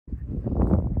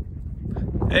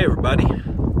Hey everybody,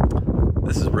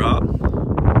 this is Rob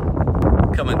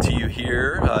coming to you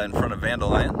here in front of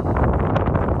Vandelion,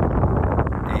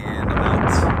 and I'm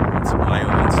out in some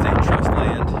Wyoming State Trust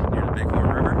land near the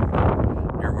Bighorn River,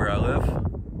 near where I live,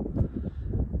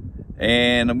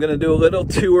 and I'm going to do a little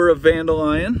tour of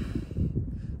Vandelion.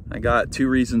 I got two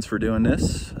reasons for doing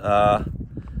this.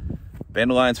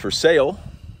 Vandelion's for sale.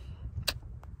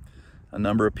 A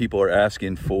number of people are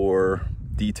asking for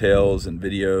details and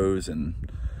videos and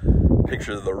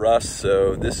pictures of the rust,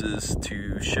 so this is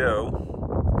to show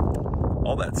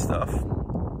all that stuff.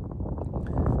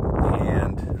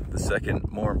 And the second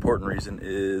more important reason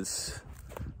is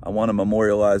I want to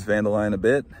memorialize Vandelion a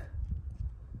bit,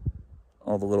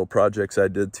 all the little projects I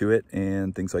did to it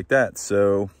and things like that.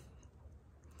 So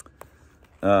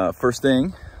first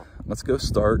thing, let's go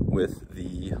start with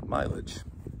the mileage.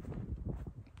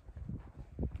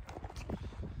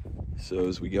 So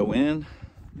as we go in,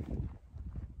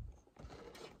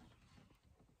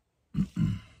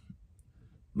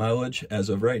 mileage as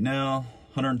of right now,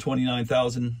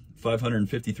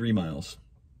 129,553 miles.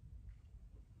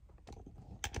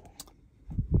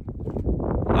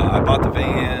 I bought the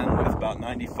van with about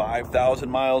 95,000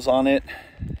 miles on it,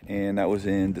 and that was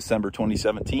in December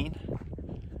 2017.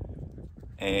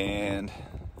 And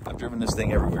I've driven this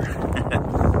thing everywhere.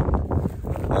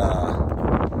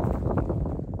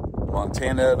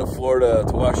 Montana to Florida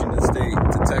to Washington State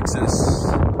to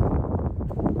Texas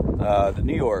to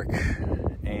New York.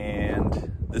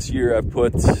 And this year I've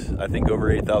put, I think, over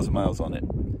 8,000 miles on it.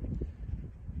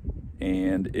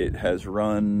 And it has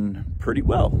run pretty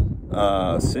well.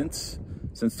 Since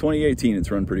 2018,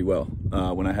 it's run pretty well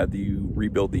when I had to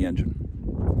rebuild the engine.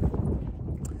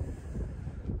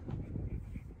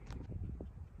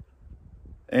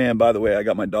 And by the way, I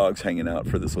got my dogs hanging out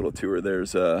for this little tour.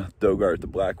 There's Dogart, the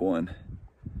black one,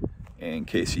 and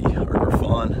Casey, our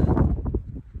fawn.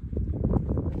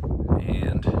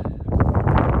 And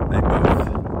they both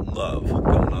love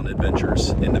going on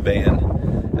adventures in the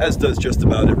van, as does just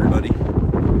about everybody.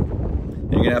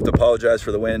 And you're gonna have to apologize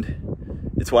for the wind.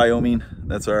 It's Wyoming.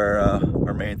 That's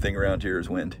our main thing around here is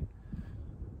wind.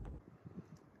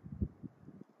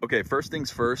 Okay, first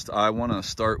things first, I want to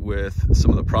start with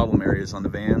some of the problem areas on the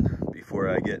van before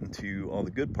I get into all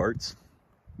the good parts.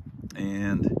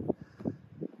 And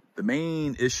the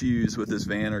main issues with this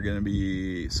van are going to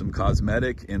be some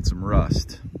cosmetic and some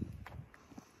rust.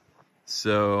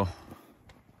 So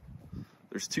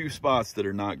there's two spots that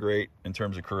are not great in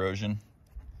terms of corrosion.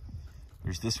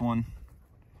 There's this one.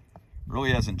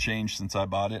 Really hasn't changed since I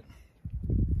bought it.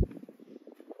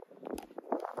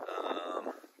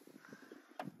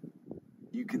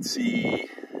 You can see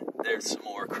there's some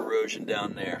more corrosion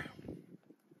down there.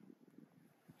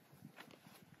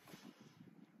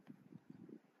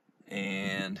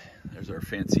 And there's our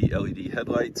fancy LED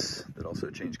headlights that also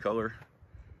change color.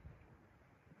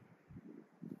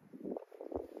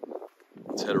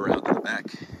 Let's head around to the back.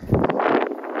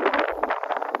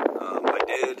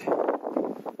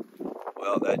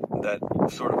 Well, that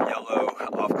sort of yellow,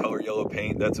 off-color yellow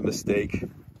paint, that's a mistake.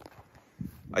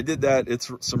 I did that.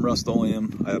 It's some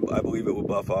Rust-Oleum. I believe it will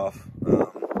buff off.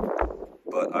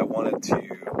 But I wanted to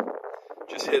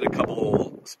just hit a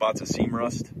couple spots of seam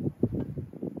rust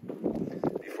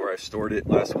before I stored it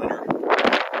last winter. And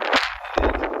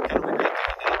I kind of regret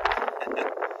doing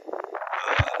that.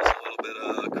 There's a little bit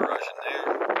of corrosion there.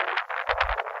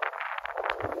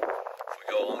 If we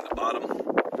go along the bottom,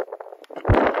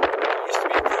 there used to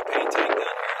be a propane tank down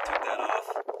here. I took that off.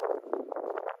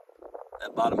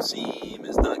 That bottom seam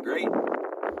is not great.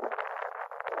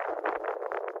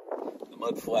 The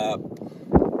mud flap,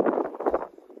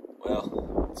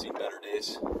 well, it's seen better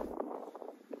days.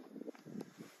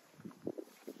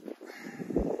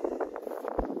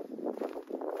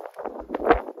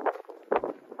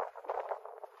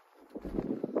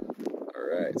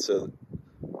 Alright, so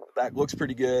the back looks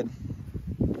pretty good.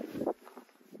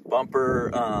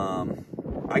 Bumper,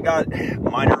 I got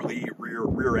minorly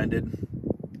rear-ended.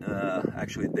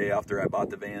 Actually the day after I bought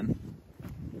the van.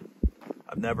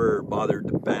 I've never bothered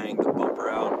to bang the bumper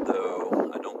out, though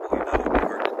I don't believe that would be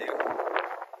hard to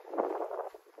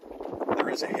do. There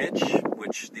is a hitch,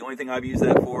 which the only thing I've used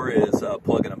that for is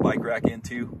plugging a bike rack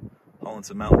into, hauling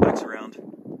some mountain bikes around.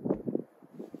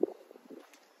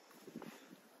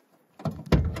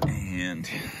 And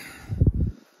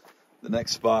the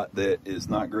next spot that is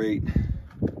not great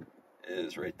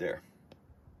is right there.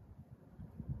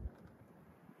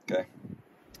 Okay.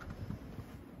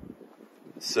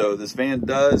 So this van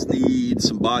does need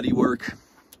some body work,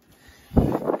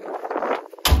 but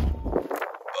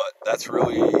that's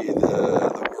really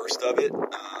the worst of it.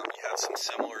 You have some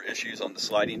similar issues on the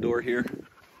sliding door here.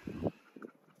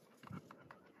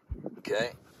 Okay.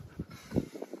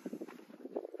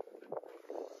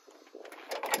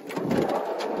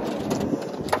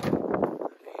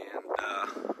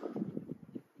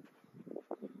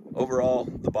 Overall,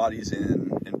 the body's in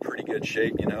pretty good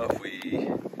shape. You know, if we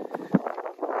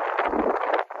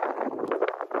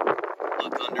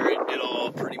look under it, it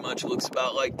all pretty much looks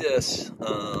about like this.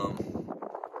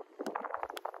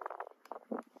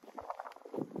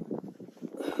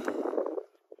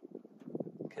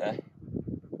 Okay,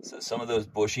 so some of those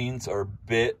bushings are a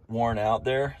bit worn out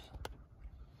there,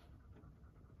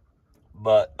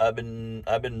 but I've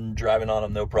been driving on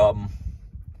them no problem.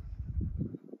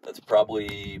 That's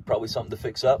probably something to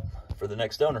fix up for the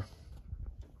next owner.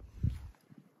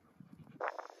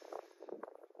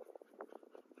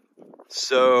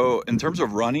 So in terms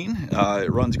of running,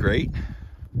 it runs great.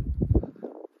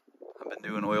 I've been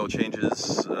doing oil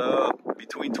changes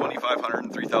between 2,500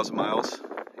 and 3,000 miles,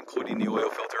 including the oil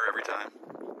filter every time.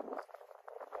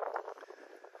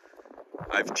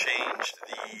 I've changed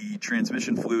the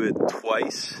transmission fluid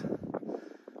twice,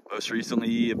 most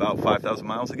recently about 5,000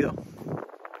 miles ago.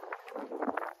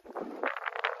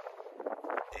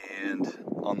 And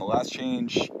on the last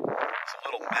change, it's a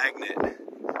little magnet in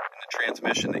the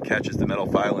transmission that catches the metal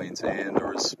filings, and there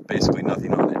was basically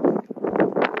nothing on it.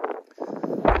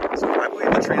 So I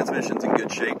believe the transmission's in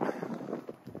good shape.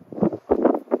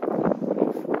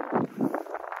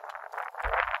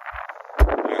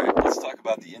 Alright, let's talk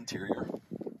about the interior.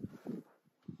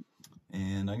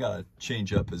 And I gotta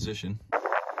change up position.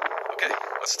 Okay,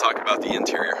 let's talk about the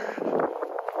interior.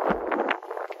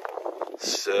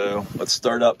 So let's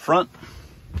start up front.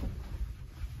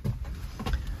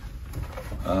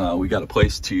 We got a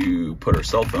place to put our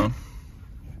cell phone.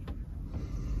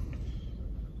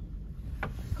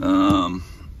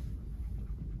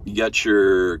 You got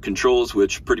your controls,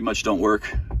 which pretty much don't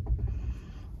work.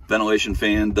 Ventilation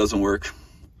fan doesn't work.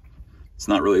 It's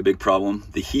not really a big problem.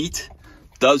 The heat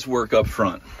does work up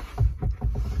front.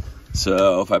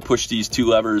 So if I push these two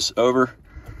levers over,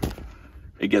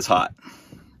 it gets hot.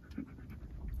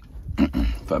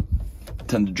 If I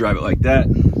tend to drive it like that,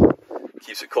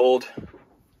 keeps it cold.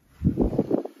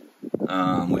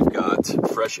 We've got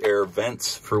fresh air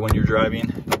vents for when you're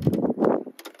driving.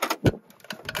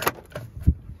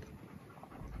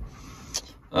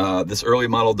 This early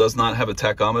model does not have a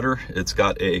tachometer. It's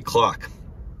got a clock,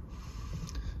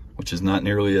 which is not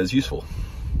nearly as useful.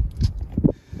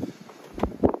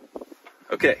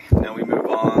 Okay, now we move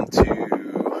on to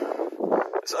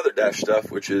this other dash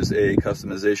stuff, which is a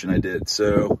customization I did.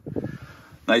 So,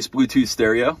 nice Bluetooth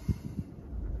stereo.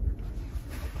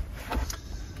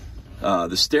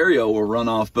 The stereo will run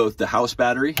off both the house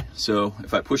battery. So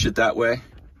if I push it that way,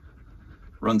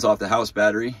 runs off the house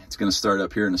battery. It's going to start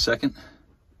up here in a second.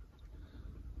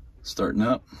 Starting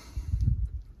up.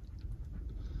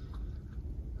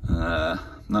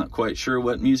 Not quite sure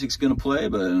what music's going to play,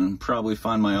 but I'll probably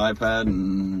find my iPad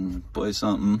and play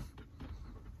something.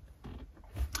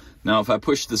 Now if I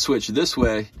push the switch this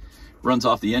way, it runs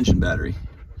off the engine battery,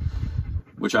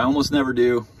 which I almost never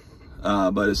do,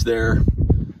 but it's there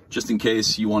just in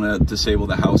case you want to disable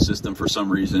the house system for some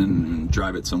reason and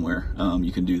drive it somewhere.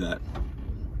 You can do that.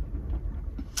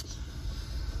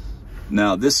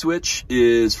 Now this switch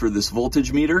is for this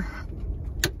voltage meter.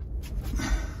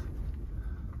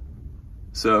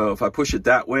 So if I push it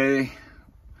that way,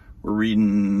 we're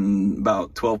reading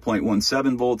about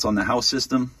 12.17 volts on the house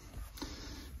system.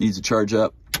 Needs to charge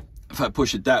up. If I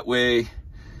push it that way,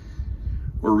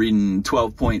 we're reading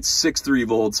 12.63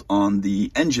 volts on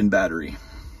the engine battery.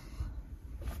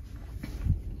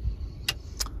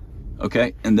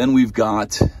 Okay, and then we've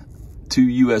got two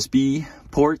USB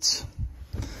ports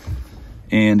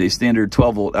and a standard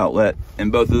 12 volt outlet,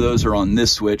 and both of those are on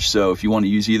this switch. So if you want to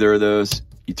use either of those,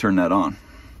 you turn that on.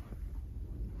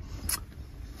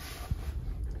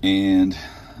 And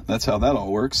that's how that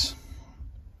all works.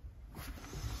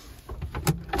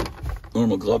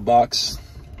 Normal glove box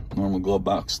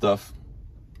stuff.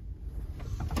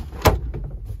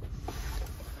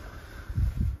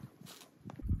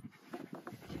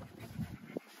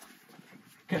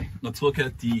 Okay, let's look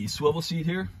at the swivel seat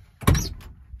here.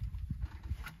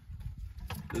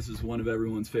 This is one of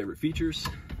everyone's favorite features.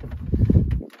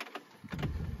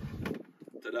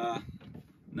 Ta-da!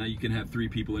 Now you can have 3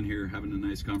 people in here having a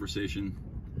nice conversation.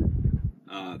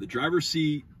 The driver's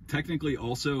seat technically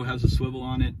also has a swivel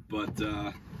on it, but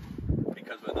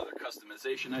because of another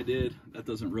customization I did, that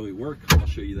doesn't really work. I'll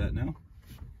show you that now.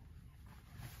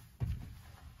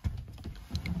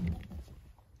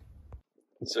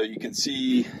 So you can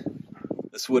see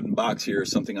This wooden box here is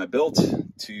something I built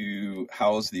to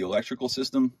house the electrical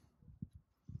system.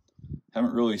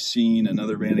 Haven't really seen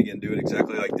another Vanagon do it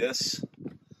exactly like this.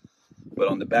 But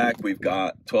on the back, we've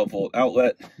got 12-volt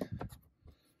outlet,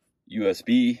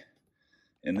 USB,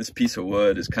 and this piece of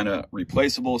wood is kind of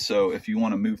replaceable. So if you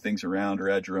want to move things around or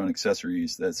add your own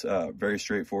accessories, that's very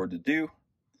straightforward to do.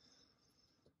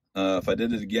 If I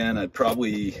did it again, I'd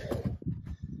probably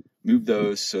move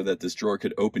those so that this drawer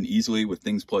could open easily with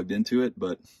things plugged into it,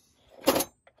 but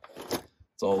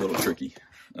it's all a little tricky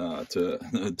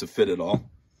to fit it all.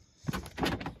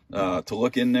 To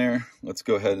look in there, let's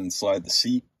go ahead and slide the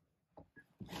seat.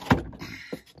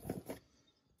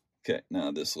 Okay,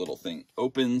 now this little thing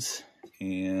opens,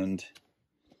 and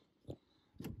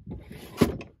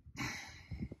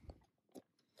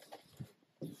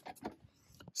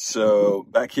so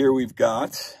back here we've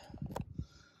got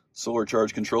solar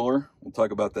charge controller. We'll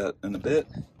talk about that in a bit.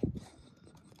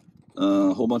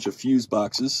 A whole bunch of fuse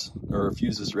boxes, or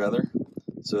fuses rather.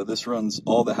 So this runs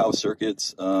all the house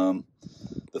circuits, the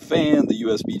fan, the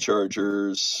USB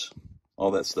chargers,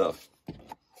 all that stuff.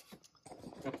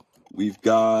 We've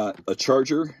got a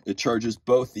charger. It charges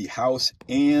both the house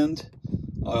and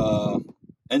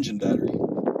engine battery.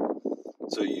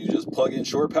 So you just plug in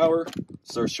shore power,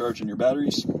 starts charging your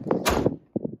batteries.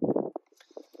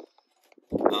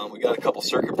 We got a couple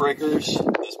circuit breakers.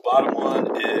 This bottom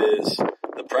one is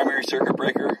the primary circuit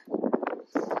breaker,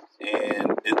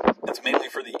 and it's mainly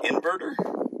for the inverter.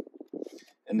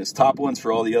 And this top one's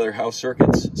for all the other house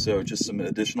circuits, so just some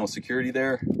additional security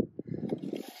there.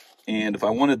 And if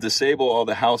I want to disable all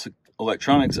the house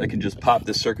electronics, I can just pop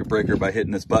this circuit breaker by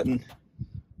hitting this button.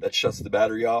 That shuts the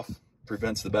battery off,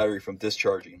 prevents the battery from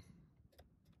discharging.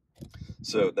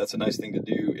 So that's a nice thing to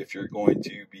do if you're going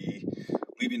to be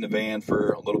leaving the van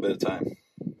for a little bit of time.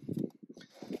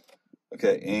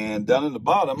 Okay, and down in the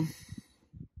bottom,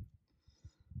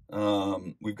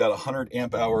 we've got a 100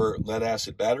 amp hour lead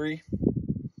acid battery,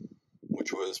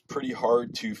 which was pretty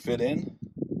hard to fit in.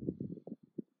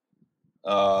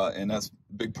 And that's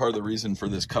a big part of the reason for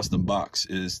this custom box,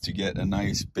 is to get a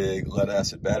nice big lead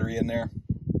acid battery in there.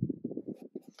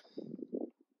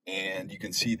 And you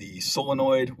can see the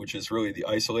solenoid, which is really the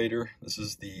isolator. This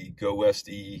is the Go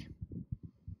Westy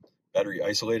battery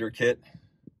isolator kit.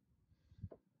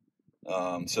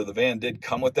 So the van did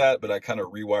come with that, but I kind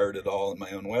of rewired it all in my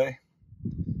own way.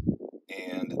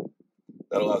 And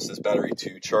that allows this battery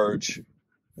to charge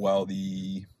while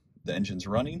the engine's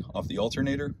running off the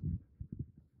alternator.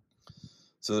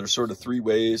 So there's sort of three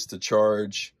ways to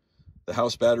charge the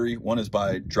house battery. One is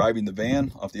by driving the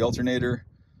van off the alternator.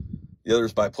 The other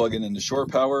is by plugging into shore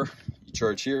power. You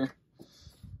charge here.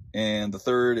 And the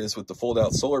third is with the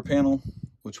fold-out solar panel,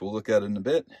 which we'll look at in a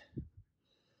bit.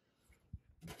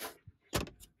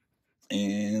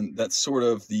 And that's sort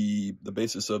of the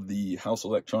basis of the house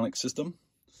electronic system.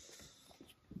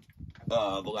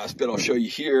 The last bit I'll show you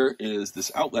here is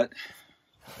this outlet.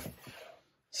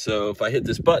 So if I hit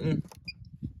this button,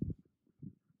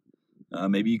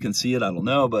 maybe you can see it, I don't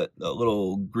know, but a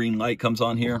little green light comes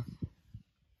on here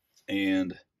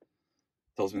and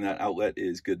tells me that outlet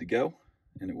is good to go,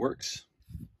 and it works.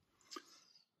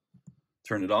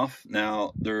 Turn it off.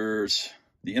 Now there's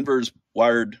the inverter's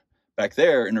wired back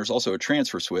there, and there's also a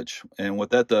transfer switch. And what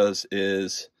that does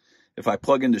is, if I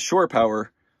plug into shore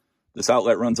power, this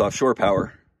outlet runs off shore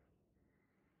power.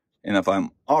 And if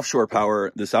I'm offshore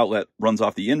power, this outlet runs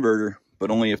off the inverter,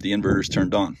 but only if the inverter is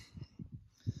turned on.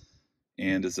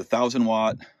 And it's a 1,000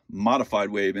 watt modified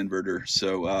wave inverter.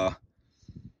 So,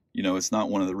 you know, it's not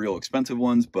one of the real expensive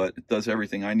ones, but it does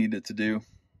everything I need it to do.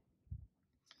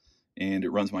 And it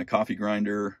runs my coffee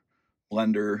grinder,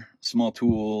 blender, small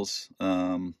tools,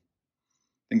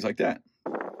 things like that.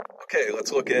 Okay,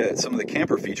 let's look at some of the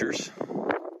camper features.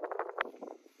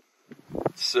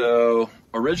 So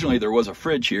originally there was a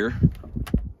fridge here,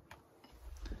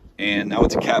 and now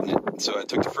it's a cabinet. So I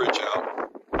took the fridge out.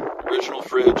 The original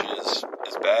fridge is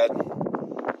bad.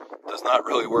 Does not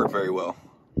really work very well.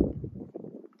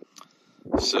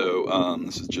 So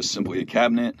this is just simply a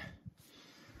cabinet.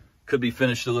 Could be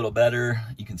finished a little better.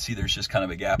 You can see there's just kind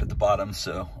of a gap at the bottom.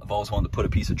 So I've always wanted to put a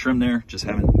piece of trim there. Just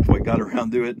haven't quite got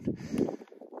around to it.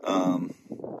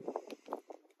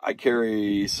 I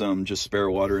carry some just spare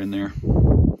water in there.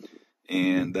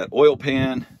 And that oil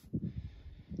pan,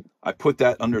 I put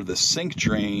that under the sink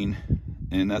drain,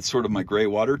 and that's sort of my gray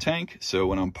water tank. So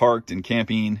when I'm parked and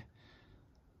camping,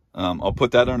 I'll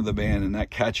put that under the van, and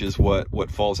that catches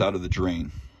what falls out of the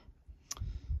drain.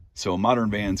 So a modern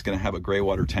van is going to have a gray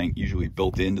water tank usually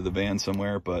built into the van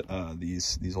somewhere, but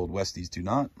these old Westies do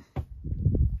not.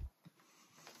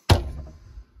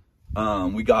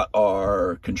 We got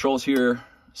our controls here,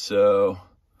 so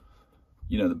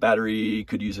you know the battery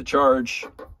could use a charge.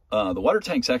 The water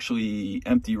tank's actually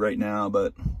empty right now,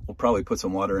 but we'll probably put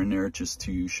some water in there just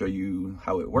to show you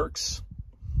how it works.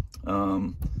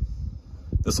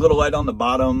 This little light on the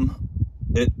bottom,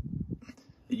 it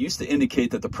used to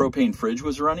indicate that the propane fridge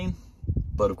was running,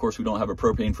 but of course we don't have a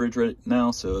propane fridge right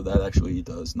now, so that actually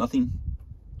does nothing.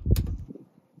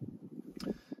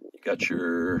 You got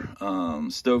your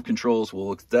stove controls. We'll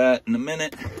look at that in a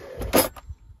minute.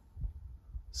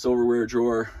 Silverware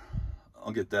drawer.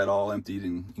 I'll get that all emptied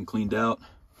and cleaned out.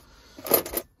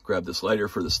 Grab this lighter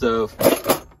for the stove.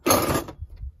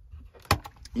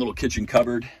 Little kitchen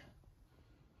cupboard.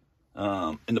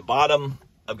 In the bottom,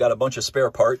 I've got a bunch of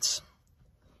spare parts.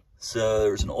 So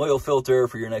there's an oil filter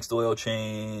for your next oil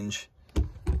change.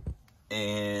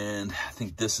 And I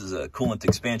think this is a coolant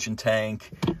expansion tank.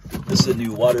 This is a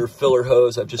new water filler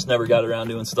hose I've just never got around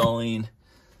to installing.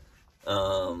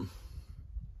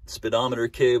 Speedometer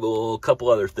cable, a couple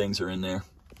other things are in there.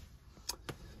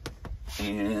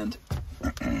 And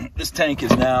this tank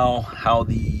is now how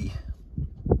the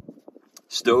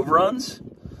stove runs.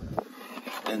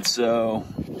 And so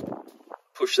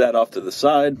push that off to the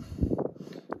side,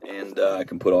 and I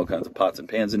can put all kinds of pots and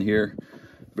pans in here.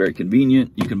 Very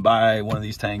convenient. You can buy one of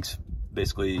these tanks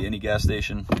basically any gas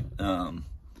station.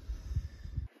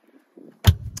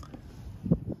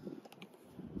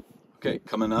 Okay,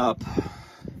 coming up,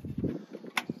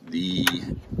 the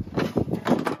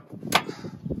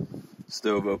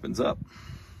stove opens up.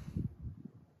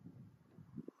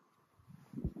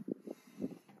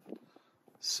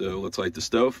 So let's light the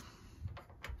stove.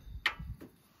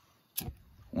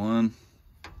 1,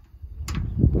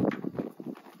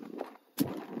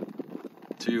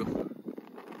 2.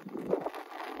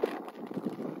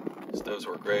 Stoves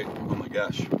work great. Oh my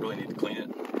gosh, really need to clean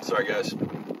it. Sorry guys.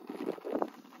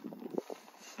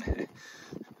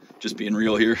 Just being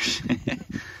real here.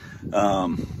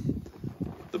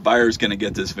 The buyer's gonna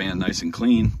get this van nice and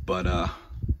clean, but I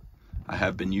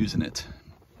have been using it.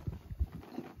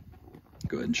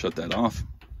 Go ahead and shut that off.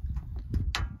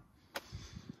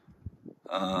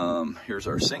 Here's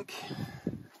our sink.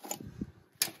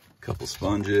 A couple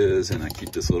sponges, and I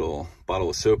keep this little bottle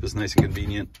of soap. It's nice and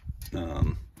convenient.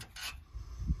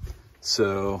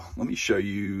 So let me show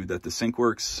you that the sink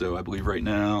works. So I believe right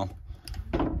now,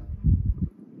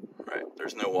 right,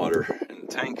 there's no water in the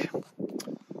tank.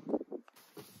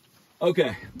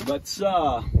 Okay, let's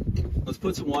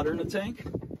put some water in the tank,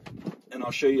 and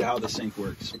I'll show you how the sink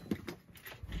works.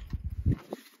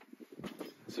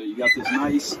 So you got this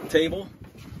nice table.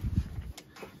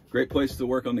 Great place to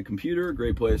work on the computer.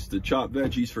 Great place to chop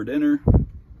veggies for dinner.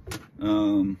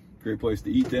 Great place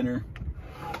to eat dinner.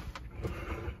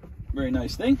 Very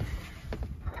nice thing.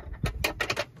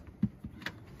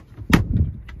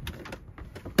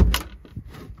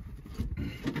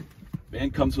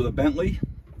 Van comes with a Bentley.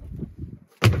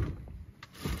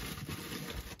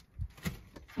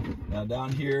 Now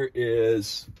down here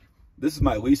is, this is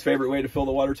my least favorite way to fill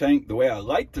the water tank. The way I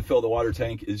like to fill the water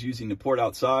tank is using the port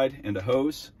outside and a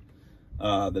hose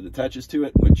that attaches to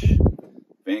it, which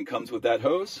van comes with that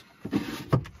hose.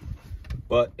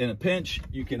 But in a pinch,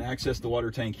 you can access the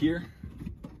water tank here,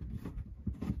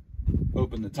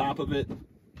 open the top of it,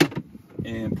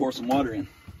 and pour some water in.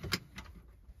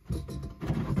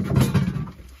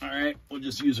 All right, we'll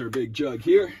just use our big jug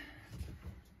here.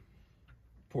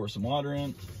 Pour some water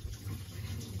in.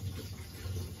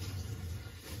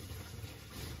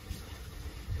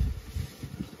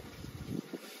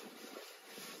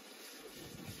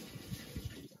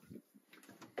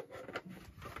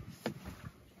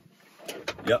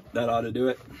 Yep, that ought to do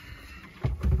it.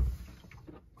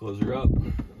 Close her up.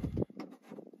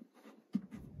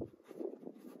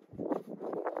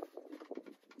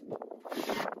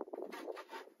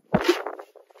 All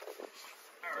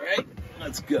right,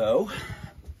 let's go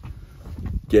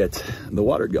get the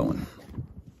water going.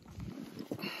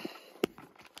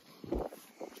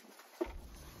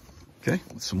 Okay,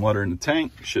 with some water in the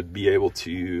tank, should be able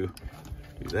to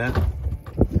do that.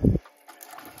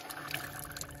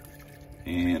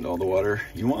 And all the water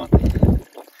you want. I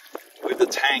believe the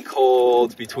tank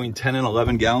holds between 10 and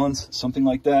 11 gallons, something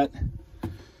like that.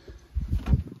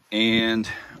 And,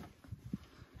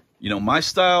 you know, my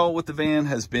style with the van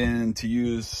has been to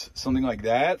use something like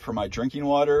that for my drinking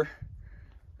water,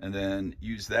 and then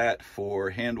use that for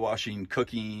hand washing,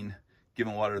 cooking,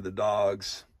 giving water to the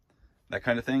dogs, that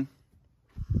kind of thing.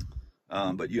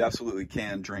 But you absolutely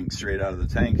can drink straight out of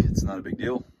the tank. It's not a big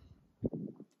deal.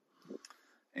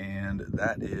 And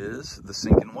that is the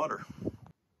sink and water.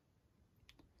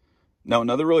 Now,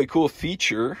 another really cool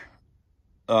feature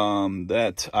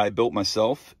that I built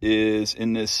myself is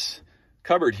in this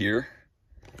cupboard here.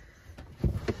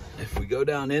 If we go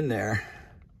down in there,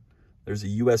 there's a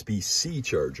USB-C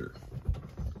charger.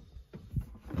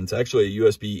 And it's actually a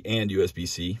USB and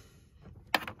USB-C.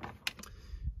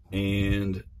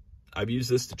 And I've used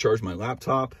this to charge my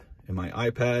laptop and my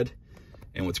iPad.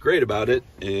 And what's great about it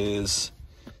is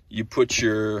you put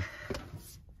your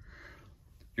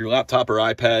laptop or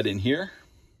iPad in here.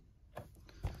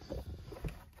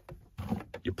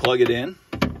 You plug it in.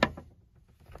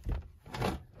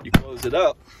 You close it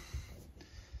up.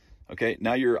 Okay,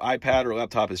 now your iPad or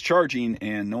laptop is charging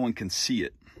and no one can see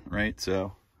it, right?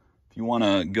 So if you want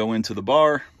to go into the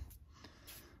bar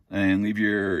and leave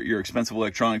your expensive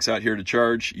electronics out here to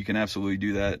charge, you can absolutely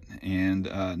do that, and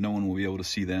no one will be able to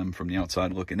see them from the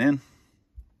outside looking in.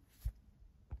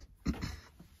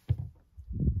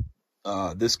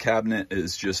 This cabinet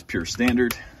is just pure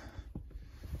standard.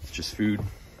 It's just food.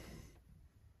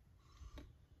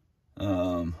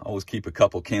 Always keep a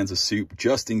couple cans of soup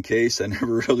just in case. I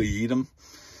never really eat them.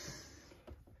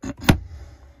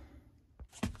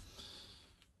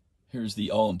 Here's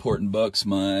the all-important books,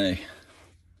 my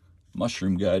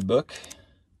mushroom guidebook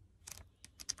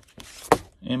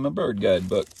and my bird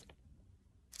guidebook,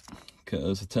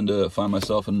 because I tend to find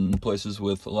myself in places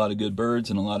with a lot of good birds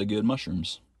and a lot of good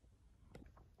mushrooms.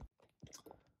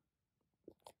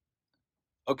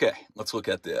 Okay, let's look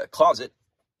at the closet.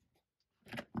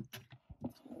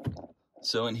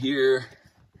 So in here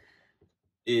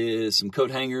is some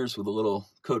coat hangers with a little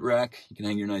coat rack. You can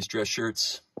hang your nice dress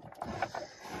shirts.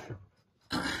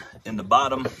 In the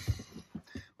bottom,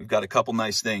 we've got a couple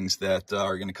nice things that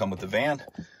are going to come with the van.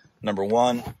 Number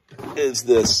one is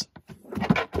this,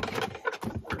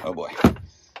 oh boy,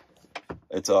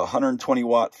 it's a 120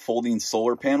 watt folding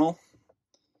solar panel.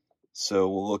 So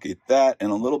we'll look at that in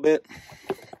a little bit.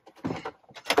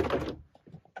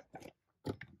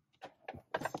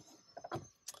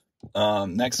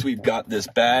 Next, we've got this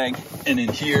bag, and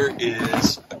in here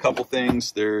is a couple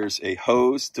things. There's a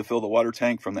hose to fill the water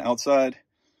tank from the outside.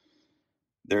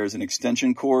 There's an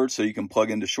extension cord so you can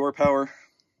plug into shore power,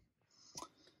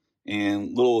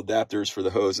 and little adapters for the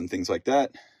hose and things like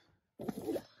that.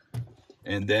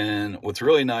 And then what's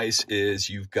really nice is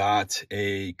you've got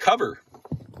a cover.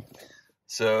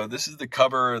 So this is the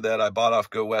cover that I bought off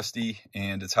Go Westy,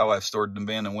 and it's how I've stored the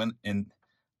van in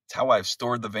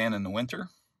the winter.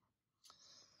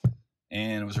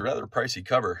 And it was a rather pricey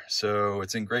cover, so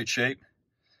it's in great shape.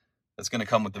 That's going to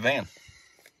come with the van.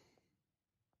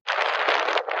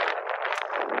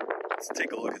 Let's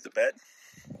take a look at the bed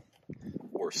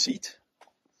or seat.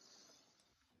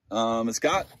 It's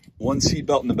got one seat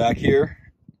belt in the back here,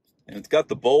 and it's got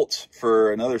the bolts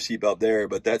for another seat belt there,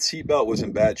 but that seat belt was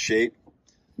in bad shape,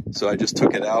 so I just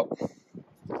took it out.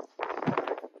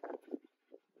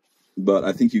 But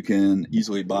I think you can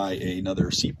easily buy another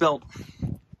seat belt.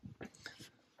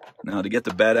 Now, to get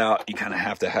the bed out, you kind of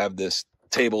have to have this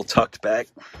table tucked back.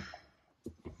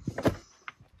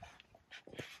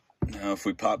 Now, if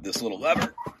we pop this little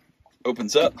lever,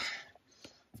 opens up,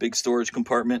 big storage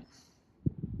compartment.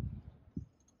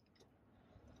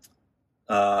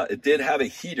 It did have a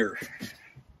heater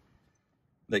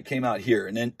that came out here,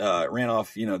 and then it ran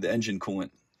off, the engine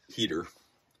coolant heater,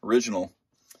 original.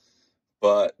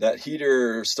 But that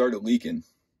heater started leaking.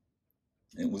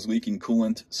 It was leaking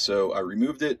coolant, so I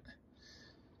removed it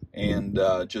and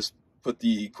just put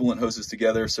the coolant hoses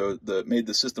together, so that made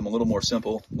the system a little more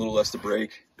simple, a little less to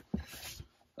break.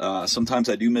 Sometimes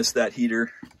I do miss that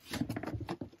heater.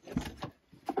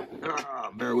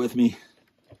 Bear with me.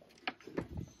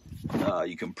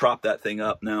 You can prop that thing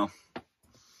up now.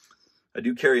 I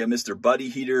do carry a Mr. Buddy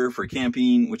heater for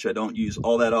camping, which I don't use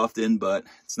all that often, but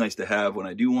it's nice to have when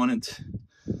I do want it.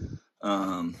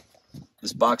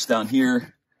 This box down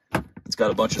here, it's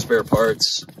got a bunch of spare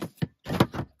parts,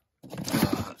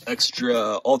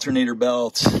 extra alternator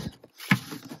belt,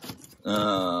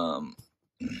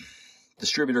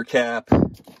 distributor cap,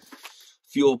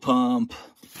 fuel pump,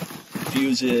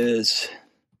 fuses.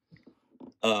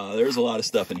 There's a lot of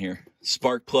stuff in here.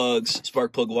 Spark plugs,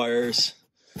 spark plug wires,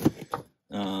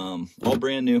 all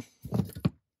brand new.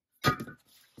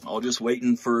 All just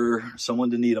waiting for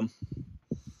someone to need them.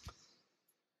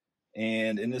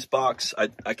 And in this box,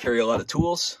 I carry a lot of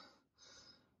tools,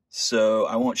 so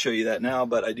I won't show you that now,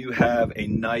 but I do have a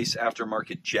nice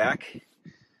aftermarket jack.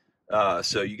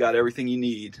 So you got everything you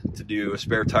need to do a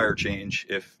spare tire change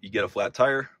if you get a flat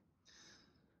tire.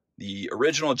 The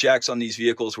original jacks on these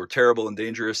vehicles were terrible and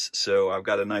dangerous, so I've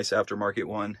got a nice aftermarket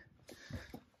one.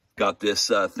 Got this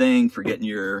thing for getting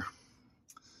your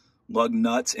lug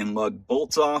nuts and lug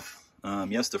bolts off.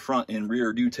 Yes, the front and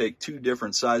rear do take two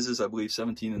different sizes, I believe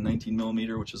 17 and 19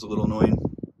 millimeter, which is a little annoying.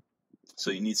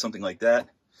 So you need something like that.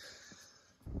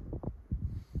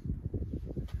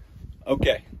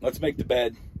 Okay, let's make the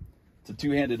bed. It's a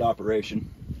two-handed operation.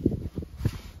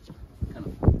 Kind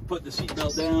of put the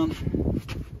seatbelt down,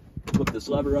 flip this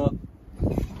lever up,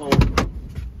 pull,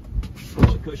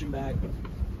 push the cushion back.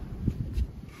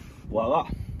 Voila.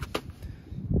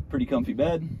 Pretty comfy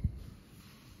bed.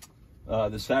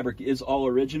 This fabric is all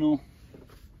original,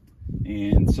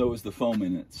 and so is the foam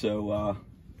in it. So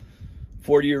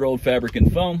 40-year-old fabric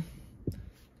and foam.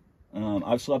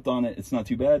 I've slept on it. It's not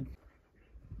too bad.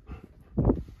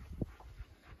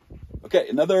 Okay,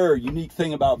 another unique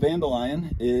thing about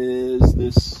Vandelion is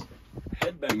this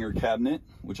headbanger cabinet,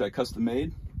 which I custom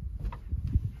made.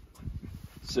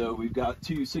 So we've got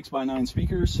two 6x9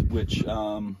 speakers, which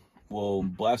will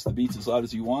blast the beats as loud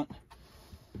as you want.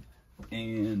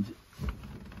 And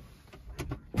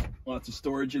lots of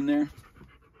storage in there.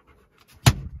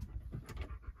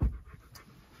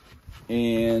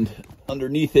 And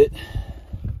underneath it,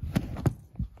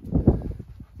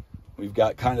 we've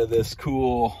got kind of this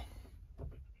cool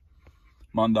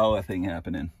mandala thing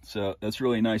happening. So that's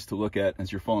really nice to look at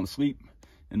as you're falling asleep,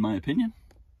 in my opinion.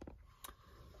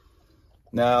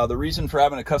 Now, the reason for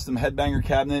having a custom headbanger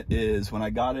cabinet is when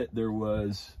I got it, there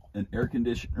was an air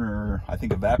conditioner, I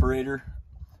think evaporator,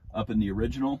 up in the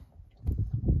original.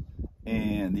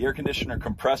 And the air conditioner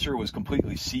compressor was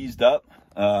completely seized up,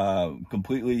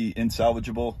 completely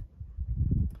insalvageable.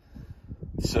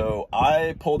 So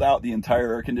I pulled out the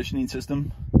entire air conditioning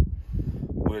system,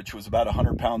 which was about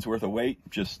 100 pounds worth of weight,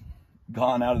 just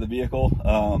gone out of the vehicle,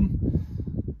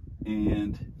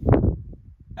 and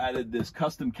added this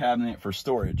custom cabinet for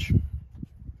storage.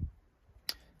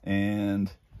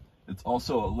 And it's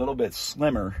also a little bit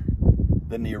slimmer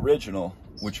than the original,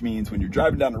 which means when you're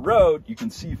driving down the road, you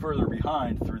can see further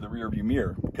behind through the rear view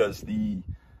mirror, because the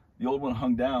old one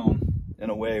hung down in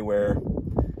a way where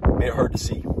it made it hard to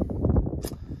see.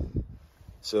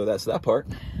 So that's that part.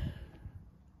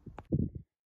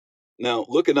 Now,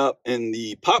 looking up in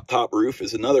the pop top roof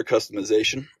is another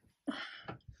customization,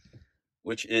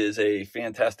 which is a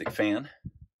fantastic fan.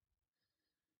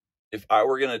 If I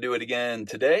were going to do it again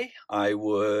today, I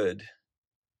would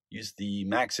use the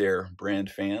Max Air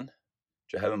brand fan,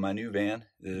 which I have in my new van.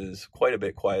 It is quite a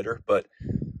bit quieter, but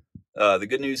the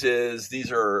good news is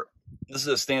this is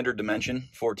a standard dimension,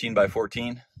 14 by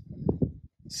 14.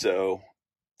 So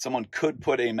someone could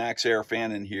put a Max Air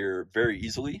fan in here very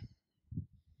easily.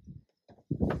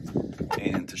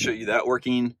 And to show you that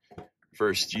working,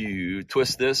 first you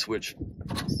twist this, which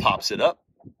pops it up,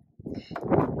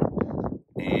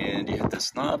 and you hit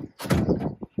this knob.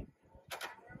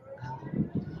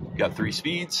 You got 3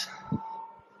 speeds.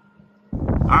 All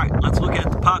right, let's look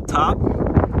at the pop top.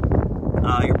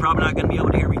 You're probably not going to be able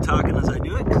to hear me talking as I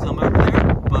do it because I'm over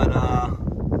there, but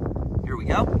here we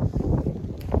go.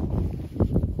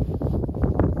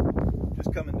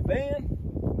 Just come in the van,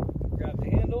 grab the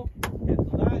handle, hit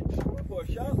the latch,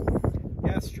 push up,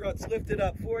 gas strut's lifted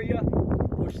up for you,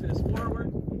 push this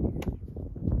forward.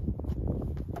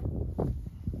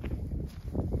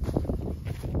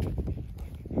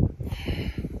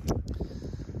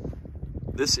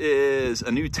 This is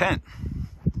a new tent.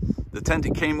 The tent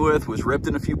it came with was ripped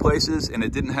in a few places and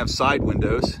it didn't have side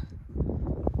windows.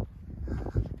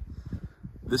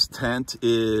 This tent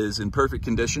is in perfect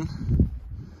condition.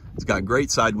 It's got great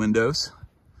side windows,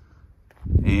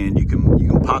 and you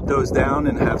can pop those down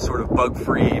and have sort of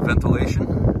bug-free ventilation.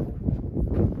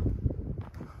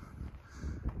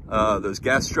 Those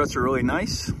gas struts are really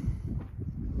nice.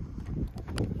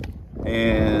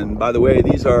 And by the way,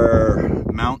 these are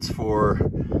mounts for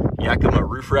Yakima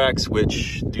roof racks,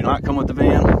 which do not come with the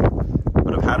van,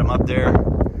 but I've had them up there.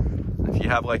 If you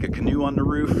have like a canoe on the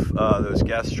roof, those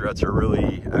gas struts are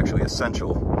really actually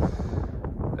essential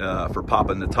for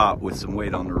popping the top with some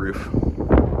weight on the roof.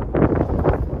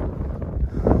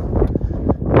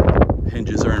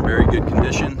 Hinges are in very good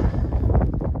condition.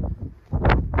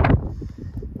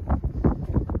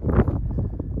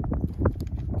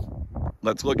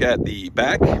 Let's look at the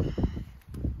back.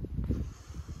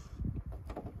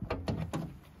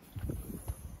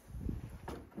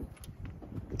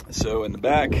 So in the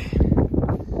back,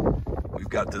 we've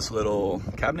got this little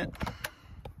cabinet.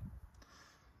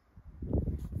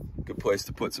 Good place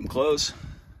to put some clothes.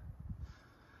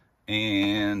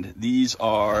 And these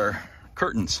are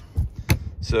curtains.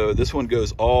 So this one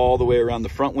goes all the way around the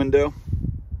front window,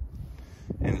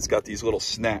 and it's got these little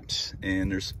snaps,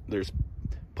 and there's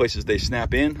places they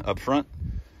snap in up front.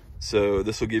 So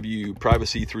this will give you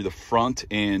privacy through the front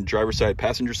and driver's side,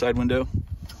 passenger side window.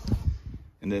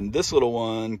 And then this little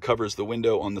one covers the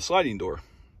window on the sliding door.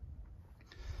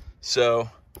 So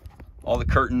all the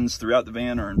curtains throughout the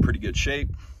van are in pretty good shape.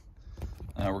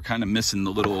 We're kind of missing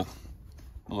the little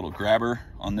grabber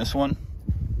on this one.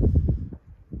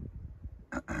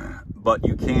 But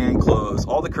you can close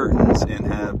all the curtains and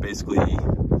have basically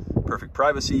perfect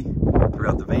privacy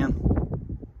throughout the van.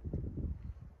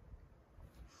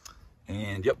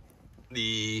 And yep,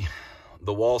 the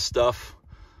wall stuff,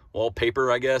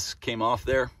 wallpaper, I guess, came off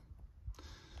there.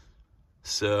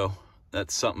 So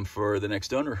that's something for the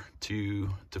next owner to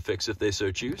fix if they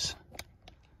so choose.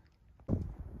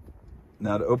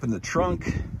 Now to open the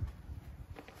trunk,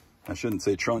 I shouldn't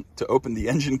say trunk, to open the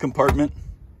engine compartment.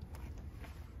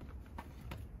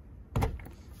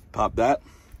 Pop that.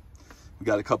 We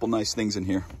got a couple nice things in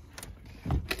here.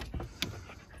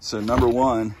 So number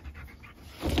one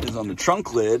is on the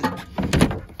trunk lid.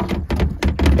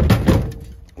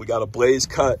 We got a blaze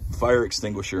cut fire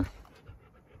extinguisher.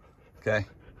 Okay.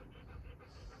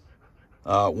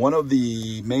 One of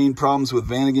the main problems with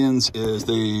Vanagons is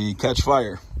they catch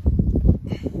fire.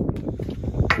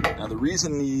 Now the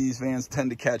reason these vans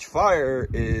tend to catch fire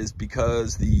is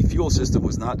because the fuel system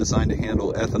was not designed to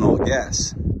handle ethanol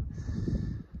gas.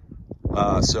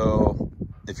 So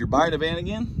if you're buying a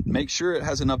Vanagon, make sure it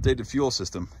has an updated fuel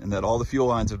system and that all the fuel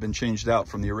lines have been changed out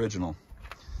from the original.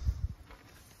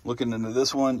 Looking into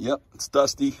this one, yep, it's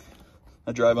dusty.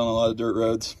 I drive on a lot of dirt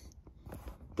roads.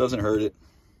 Doesn't hurt it.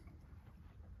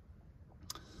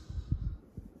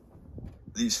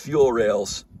 These fuel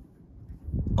rails,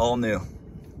 all new.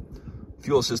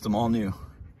 Fuel system, all new.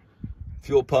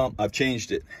 Fuel pump, I've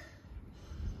changed it.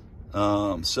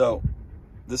 So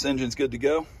this engine's good to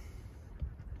go.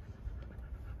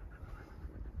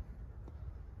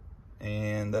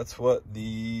 And that's what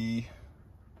the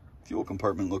fuel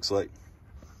compartment looks like.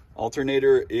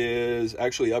 Alternator is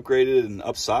actually upgraded and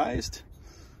upsized.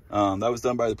 That was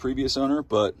done by the previous owner,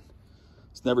 but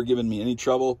it's never given me any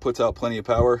trouble. Puts out plenty of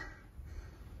power.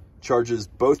 Charges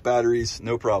both batteries,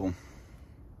 no problem.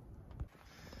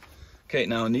 Okay,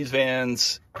 now in these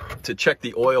vans, to check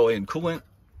the oil and coolant,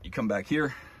 you come back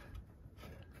here.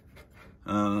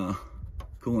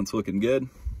 Coolant's looking good.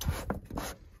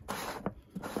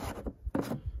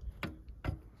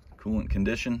 Coolant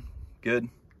condition, good.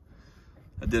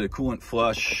 I did a coolant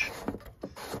flush.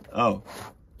 Oh,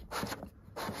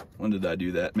 when did I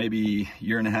do that? Maybe a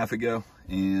year and a half ago,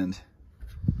 and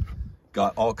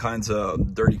got all kinds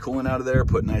of dirty coolant out of there,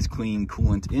 put nice clean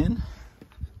coolant in.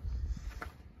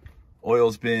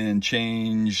 Oil's been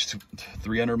changed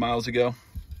 300 miles ago.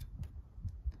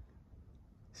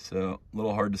 So a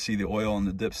little hard to see the oil on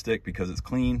the dipstick because it's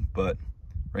clean, but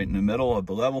right in the middle of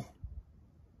the level.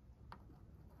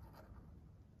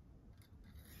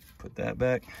 Put that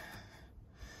back.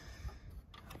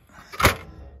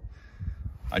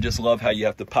 I just love how you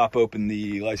have to pop open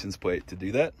the license plate to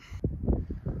do that.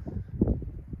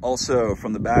 Also,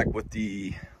 from the back with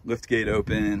the lift gate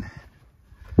open,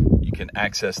 you can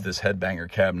access this headbanger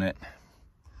cabinet.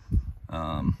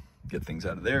 Get things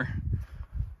out of there.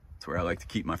 That's where I like to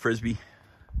keep my Frisbee.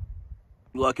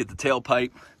 Look at the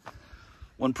tailpipe.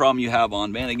 One problem you have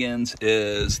on Vanagons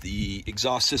is the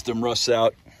exhaust system rusts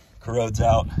out, corrodes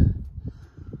out.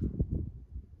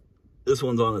 This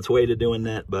one's on its way to doing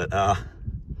that, but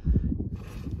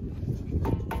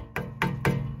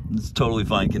it's totally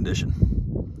fine condition.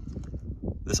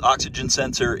 This oxygen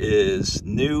sensor is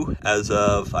new as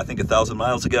of, I think, 1,000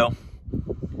 miles ago.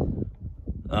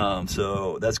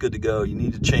 So that's good to go. You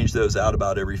need to change those out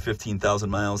about every 15,000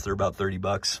 miles. They're about 30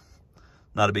 bucks.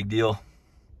 Not a big deal.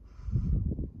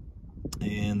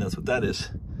 And that's what that is.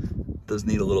 Does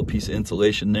need a little piece of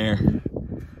insulation there.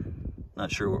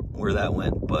 Not sure where that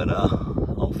went, but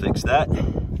I'll fix that.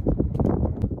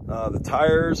 The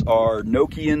tires are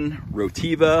Nokian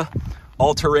Rotiva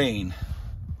All-Terrain.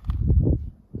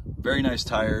 Very nice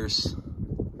tires.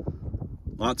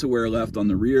 Lots of wear left on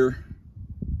the rear.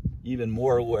 Even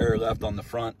more wear left on the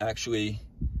front. Actually,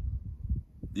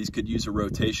 these could use a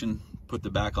rotation. Put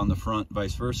the back on the front,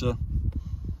 vice versa.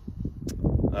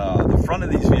 The front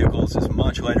of these vehicles is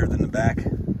much lighter than the back.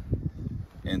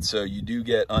 And so you do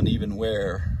get uneven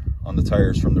wear on the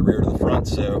tires from the rear to the front.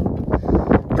 So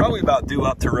probably about due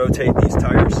up to rotate these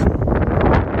tires.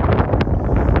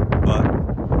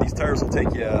 But these tires will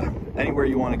take you anywhere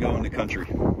you want to go in the country.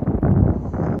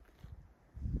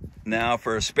 Now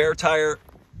for a spare tire,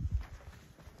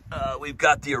 we've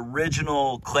got the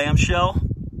original clamshell.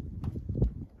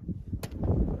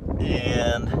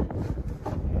 And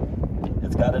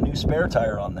it's got a new spare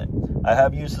tire on it. I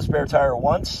have used the spare tire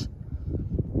once.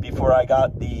 Before I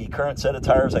got the current set of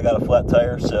tires, I got a flat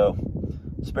tire, so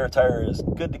spare tire is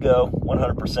good good to go,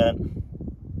 100%.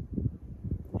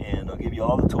 And I'll give you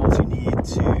all the tools you need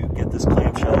to get this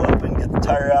clamshell open, get the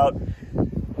tire out,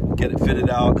 get it fitted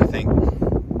out. I think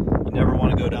you never want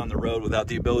to go down the road without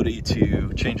the ability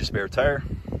to change a spare tire.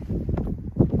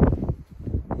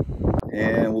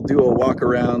 And we'll do a walk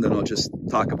around and I'll just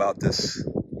talk about this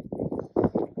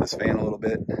van a little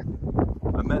bit.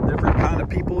 I met different kind of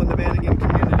people in the Vanagon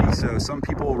community. So some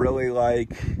people really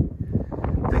like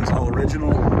things all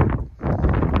original.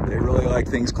 They really like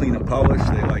things clean and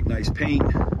polished. They like nice paint.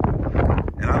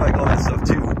 And I like all that stuff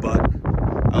too, but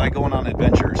I like going on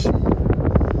adventures. So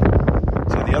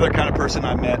the other kind of person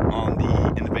I met in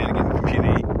the Vanagon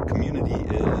community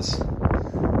is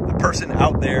the person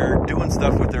out there doing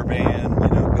stuff with their van, you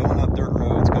know, going up dirt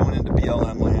roads, going into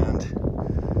BLM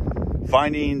land,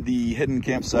 finding the hidden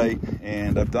campsite,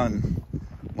 and I've done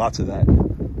lots of that.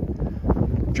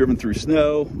 Driven through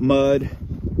snow, mud,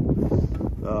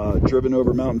 driven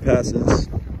over mountain passes,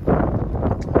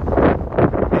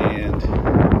 and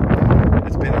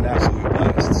it's been an absolute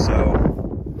blast. So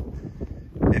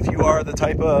if you are the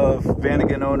type of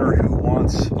Vanagon owner who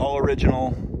wants all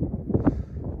original,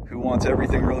 who wants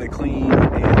everything really clean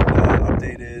and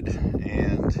updated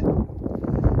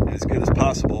and as good as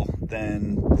possible,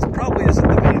 then this probably isn't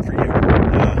the van for you.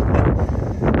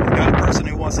 The kind of person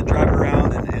who wants to drive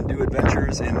around and do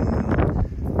adventures and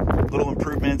little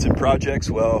improvements and projects,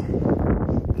 well,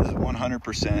 this is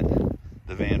 100%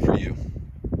 the van for you.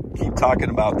 Keep talking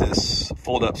about this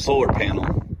fold-up solar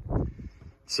panel.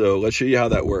 So let's show you how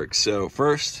that works. So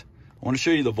first, I want to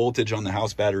show you the voltage on the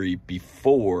house battery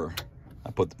before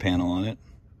I put the panel on it.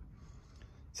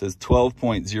 It says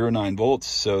 12.09 volts,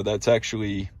 so that's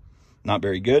actually not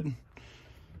very good.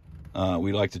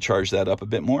 We like to charge that up a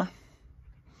bit more.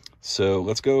 So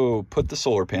let's go put the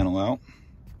solar panel out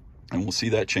and we'll see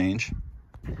that change.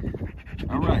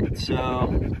 All right, so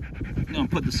I'm gonna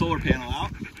put the solar panel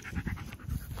out.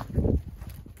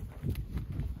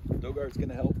 Dogard's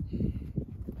gonna help.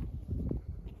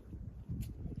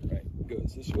 All right,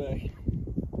 goes this way.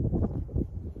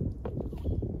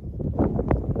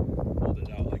 Hold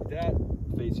it out like that,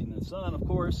 facing the sun, of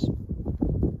course.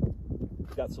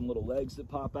 Got some little legs that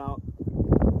pop out.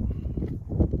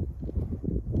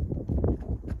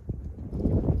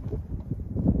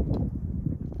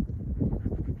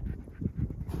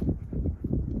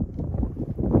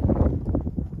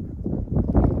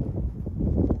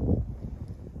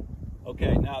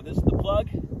 Okay, now this is the plug.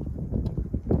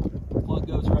 The plug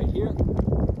goes right here.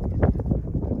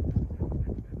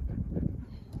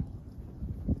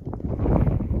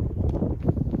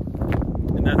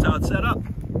 And that's how it's set up.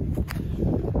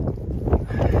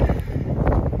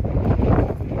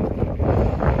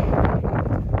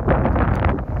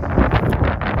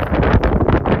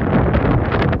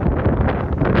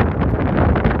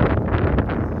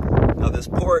 Now this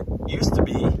port used to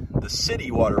be the city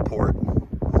water port,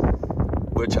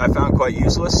 which I found quite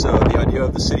useless. So the idea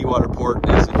of the city water port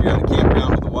is if you're at a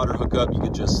campground with a water hookup, you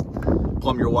could just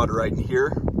plumb your water right in here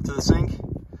to the sink.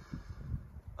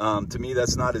 To me,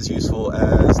 that's not as useful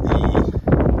as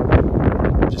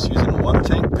just using a water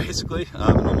tank, basically. And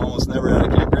I'm almost never at a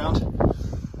campground.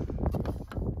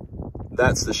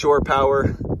 That's the shore power,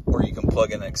 where you can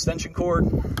plug in an extension cord.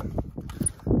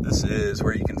 This is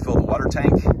where you can fill the water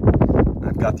tank.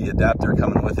 I've got the adapter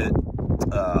coming with it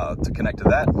to connect to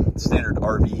that standard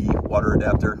RV water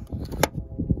adapter.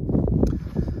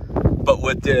 But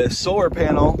with the solar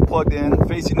panel plugged in,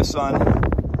 facing the sun,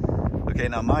 okay,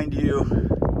 now mind you,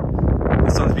 the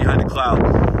sun's behind a cloud,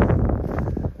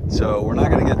 so we're not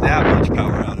going to get that much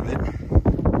power out of it.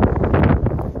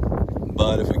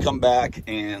 But if we come back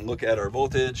and look at our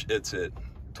voltage, it's at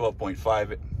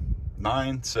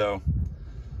 12.59, so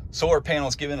solar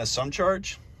panel's giving us some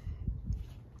charge.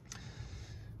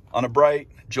 On a bright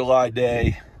July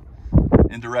day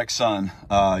in direct sun,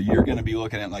 you're going to be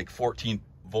looking at like 14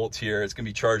 volts here. It's going to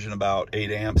be charging about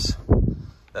 8 amps.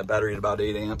 That battery at about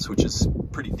 8 amps, which is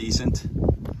pretty decent.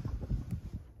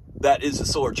 That is the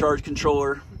solar charge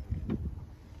controller.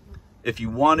 If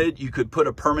you wanted, you could put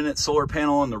a permanent solar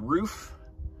panel on the roof,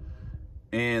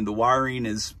 and the wiring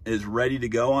is ready to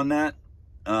go on that.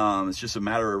 It's just a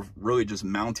matter of really just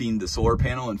mounting the solar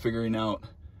panel and figuring out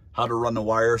how to run the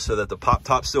wire so that the pop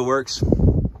top still works.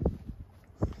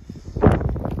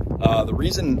 The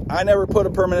reason I never put a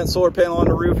permanent solar panel on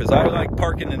the roof is I like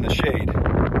parking in the shade.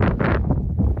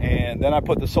 And then I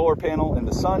put the solar panel in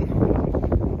the sun,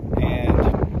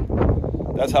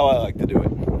 and that's how I like to do it.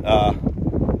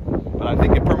 But I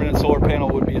think a permanent solar panel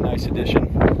would be a nice addition.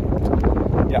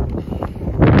 Yeah.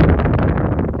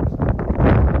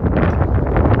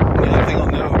 The other thing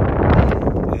I'll note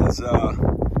is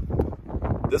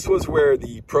This was where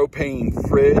the propane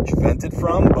fridge vented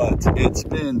from, but it's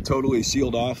been totally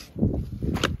sealed off.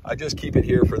 I just keep it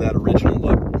here for that original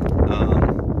look,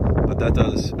 but that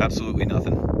does absolutely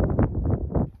nothing.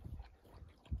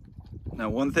 Now,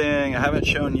 one thing I haven't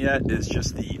shown yet is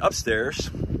just the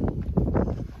upstairs.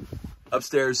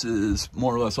 Upstairs is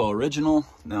more or less all original.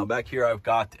 Now back here I've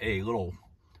got a little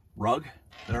rug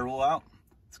that I roll out.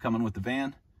 It's coming with the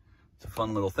van. It's a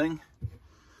fun little thing.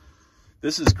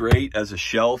 This is great as a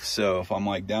shelf, so if I'm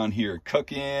like down here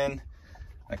cooking,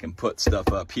 I can put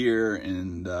stuff up here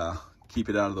and keep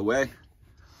it out of the way.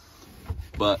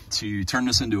 But to turn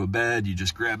this into a bed, you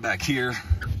just grab back here,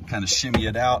 kind of shimmy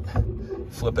it out,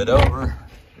 flip it over,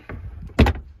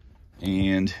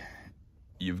 and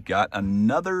you've got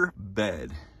another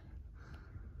bed.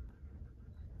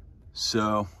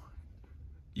 So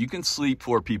you can sleep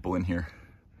 4 people in here.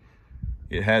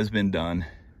 It has been done.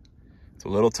 It's a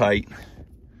little tight,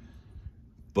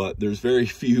 but there's very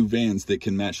few vans that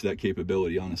can match that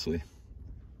capability, honestly.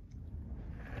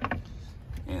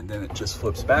 And then it just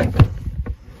flips back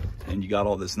and you got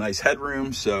all this nice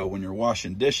headroom. So when you're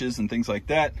washing dishes and things like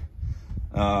that,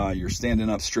 you're standing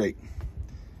up straight.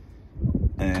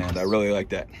 And I really like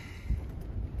that.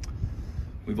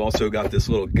 We've also got this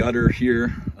little gutter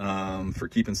here for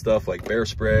keeping stuff like bear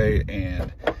spray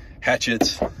and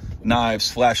hatchets, knives,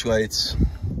 flashlights.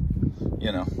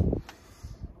 You know,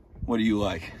 what do you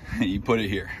like? You put it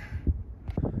here.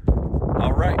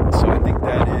 All right, so I think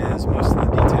that is most of the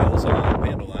details on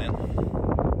Vandelion.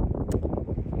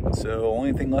 So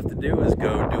only thing left to do is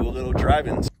go do a little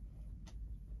driving.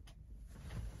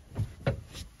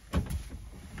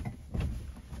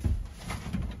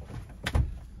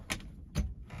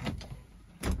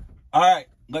 All right,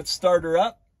 let's start her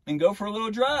up and go for a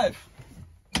little drive.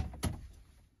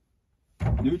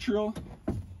 Neutral,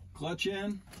 clutch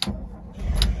in.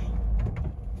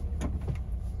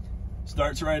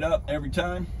 Starts right up every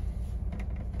time.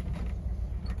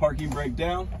 Parking brake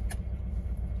down.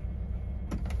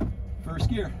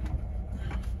 First gear.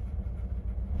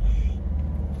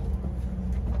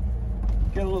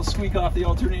 Get a little squeak off the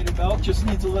alternator belt, just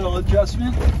needs a little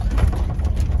adjustment.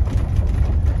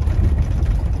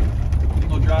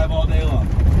 We'll drive all day long.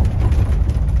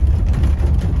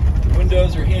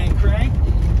 Windows are hand cranked.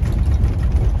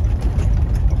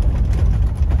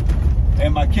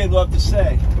 And my kid loved to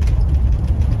say,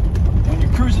 when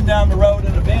you're cruising down the road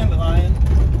in a Vandelion,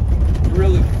 you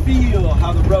really feel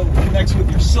how the road connects with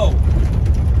your soul.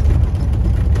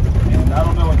 And I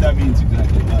don't know what that means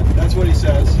exactly, but that's what he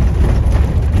says.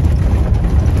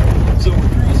 So we're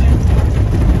cruising.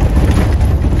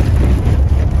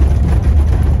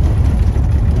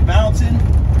 Mountain.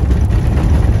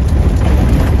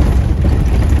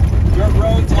 Dirt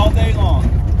roads all day long.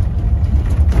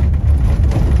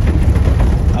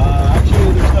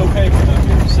 Actually, there's no pavement up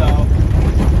here, so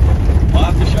I'll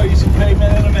have to show you some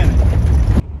pavement in a minute.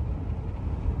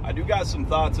 I do got some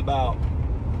thoughts about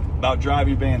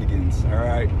driving Vanagons, all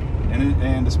right,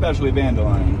 and especially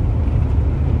Vandelion.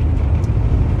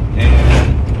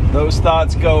 And those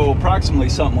thoughts go approximately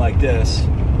something like this.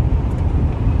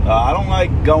 I don't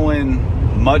like going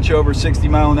much over 60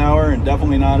 miles an hour and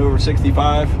definitely not over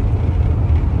 65.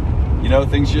 You know,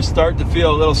 things just start to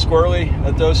feel a little squirrely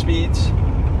at those speeds.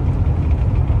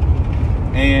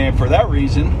 And for that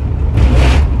reason,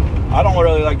 I don't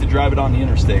really like to drive it on the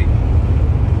interstate.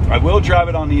 I will drive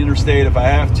it on the interstate if I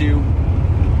have to.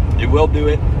 It will do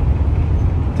it.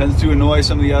 Tends to annoy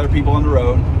some of the other people on the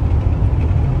road.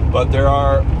 But there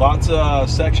are lots of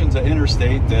sections of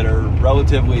interstate that are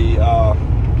relatively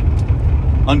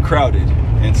uncrowded.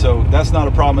 And so that's not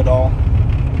a problem at all.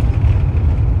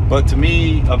 But to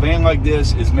me, a van like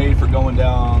this is made for going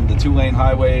down the 2-lane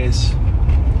highways,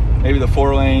 maybe the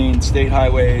 4-lane state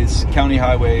highways, county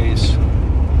highways.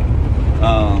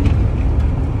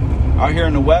 Out here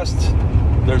in the West,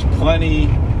 there's plenty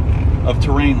of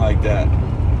terrain like that.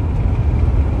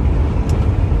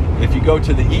 If you go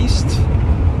to the East,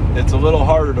 it's a little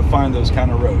harder to find those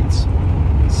kind of roads.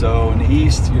 So in the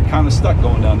East, you're kind of stuck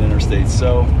going down the interstate.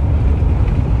 So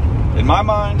in my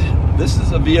mind, this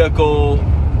is a vehicle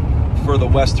for the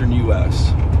Western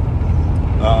US.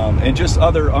 And just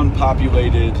other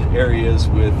unpopulated areas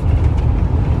with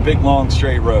big, long,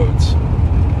 straight roads.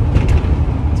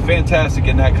 It's fantastic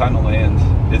in that kind of land.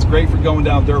 It's great for going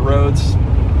down dirt roads,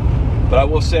 but I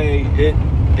will say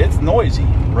it's noisy,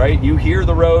 right? You hear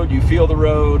the road, you feel the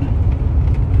road.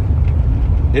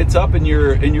 It's up in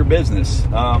your business,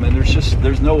 and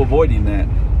there's no avoiding that.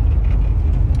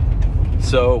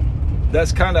 So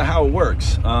that's kind of how it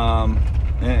works,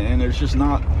 and there's just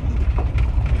not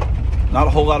a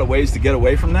whole lot of ways to get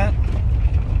away from that.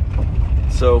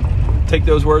 So take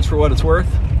those words for what it's worth.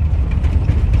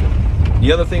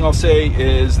 The other thing I'll say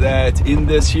is that in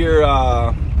this here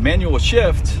manual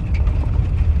shift,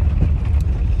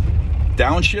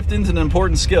 downshifting is an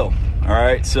important skill. All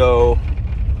right, so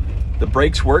the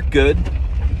brakes work good,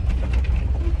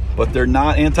 but they're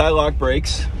not anti-lock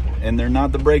brakes, and they're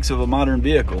not the brakes of a modern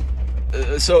vehicle.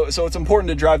 So it's important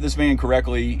to drive this van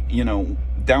correctly, you know,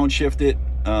 downshift it,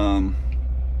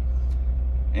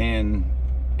 and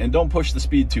don't push the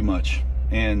speed too much,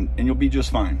 and you'll be just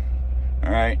fine.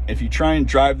 All right, if you try and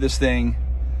drive this thing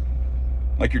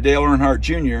like your Dale Earnhardt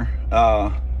Jr.,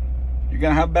 you're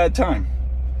gonna have a bad time.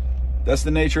 That's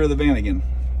the nature of the Vanagon.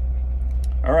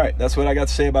 All right, that's what I got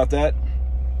to say about that.